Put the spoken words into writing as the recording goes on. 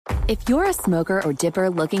If you're a smoker or dipper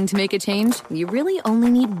looking to make a change, you really only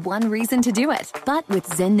need one reason to do it. But with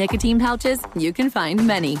Zyn nicotine pouches, you can find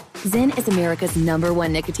many. Zyn is America's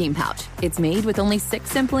 #1 nicotine pouch. It's made with only 6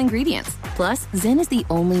 simple ingredients. Plus, Zyn is the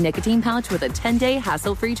only nicotine pouch with a 10-day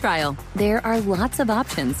hassle-free trial. There are lots of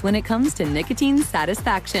options when it comes to nicotine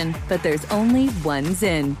satisfaction, but there's only one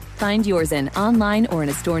Zyn. Find your Zyn online or in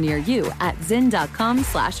a store near you at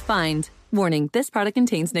zyn.com/find. Warning, this product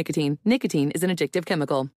contains nicotine. Nicotine is an addictive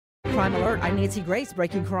chemical. Crime Alert, I'm Nancy Grace.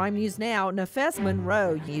 Breaking crime news now. Nefez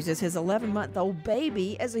Monroe uses his 11-month-old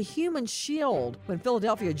baby as a human shield when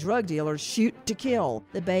Philadelphia drug dealers shoot to kill.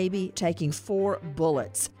 The baby taking 4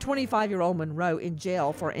 bullets. 25-year-old Monroe in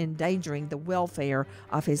jail for endangering the welfare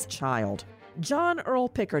of his child. John Earl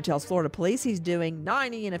Picker tells Florida police he's doing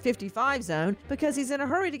 90 in a 55 zone because he's in a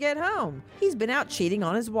hurry to get home. He's been out cheating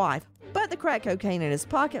on his wife. But the crack cocaine in his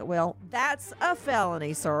pocket, well, that's a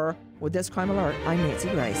felony, sir. With this Crime Alert, I'm Nancy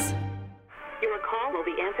Grace. Your call will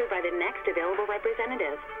be answered by the next available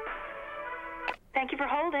representative. Thank you for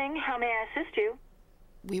holding. How may I assist you?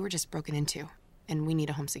 We were just broken into, and we need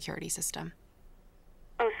a home security system.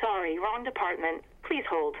 Oh, sorry. Wrong department. Please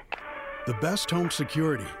hold. The best home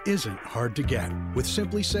security isn't hard to get. With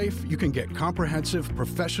SimpliSafe, you can get comprehensive,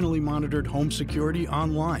 professionally monitored home security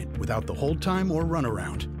online without the hold time or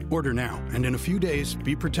runaround. Order now, and in a few days,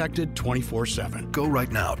 be protected 24/7. Go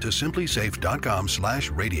right now to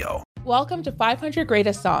simplisafe.com/radio. Welcome to 500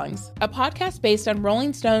 Greatest Songs, a podcast based on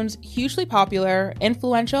Rolling Stone's hugely popular,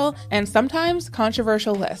 influential, and sometimes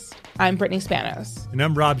controversial list. I'm Brittany Spanos. And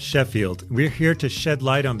I'm Rob Sheffield. We're here to shed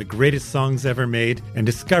light on the greatest songs ever made and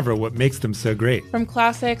discover what makes them so great. From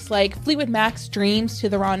classics like Fleetwood Mac's Dreams to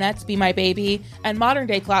the Ronettes' Be My Baby, and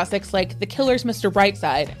modern-day classics like The Killers' Mr.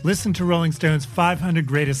 Brightside. Listen to Rolling Stone's 500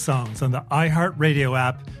 Greatest Songs on the iHeartRadio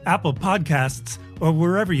app, Apple Podcasts, or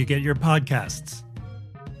wherever you get your podcasts.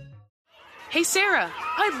 Hey Sarah,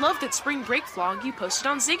 I love that spring break vlog you posted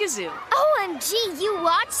on Zigazoo. OMG, you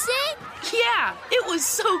watched it? Yeah, it was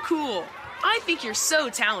so cool. I think you're so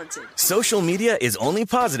talented. Social media is only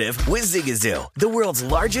positive with Zigazoo, the world's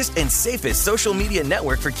largest and safest social media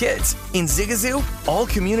network for kids. In Zigazoo, all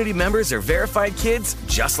community members are verified kids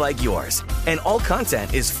just like yours, and all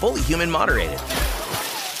content is fully human moderated.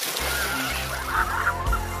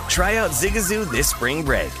 Try out Zigazoo this spring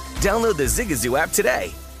break. Download the Zigazoo app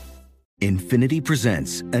today. Infiniti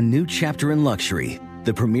presents a new chapter in luxury,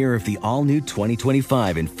 the premiere of the all-new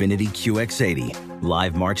 2025 Infiniti QX80,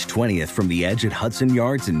 live March 20th from the Edge at Hudson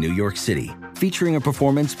Yards in New York City, featuring a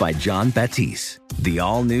performance by John Batiste. The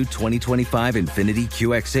all-new 2025 Infiniti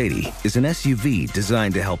QX80 is an SUV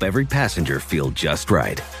designed to help every passenger feel just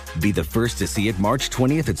right. Be the first to see it March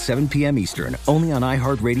 20th at 7 p.m. Eastern, only on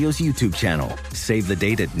iHeartRadio's YouTube channel. Save the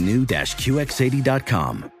date at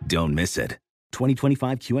new-QX80.com. Don't miss it.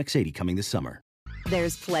 2025 QX80 coming this summer.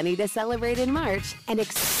 There's plenty to celebrate in March and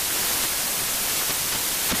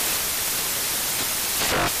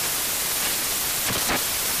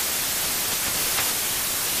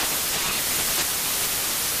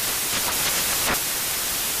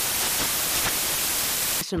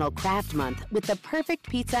National Craft Month with the perfect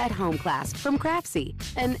pizza at home class from Craftsy.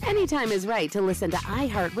 And anytime is right to listen to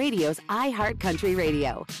iHeartRadio's iHeart Country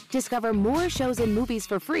Radio. Discover more shows and movies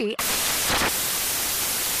for free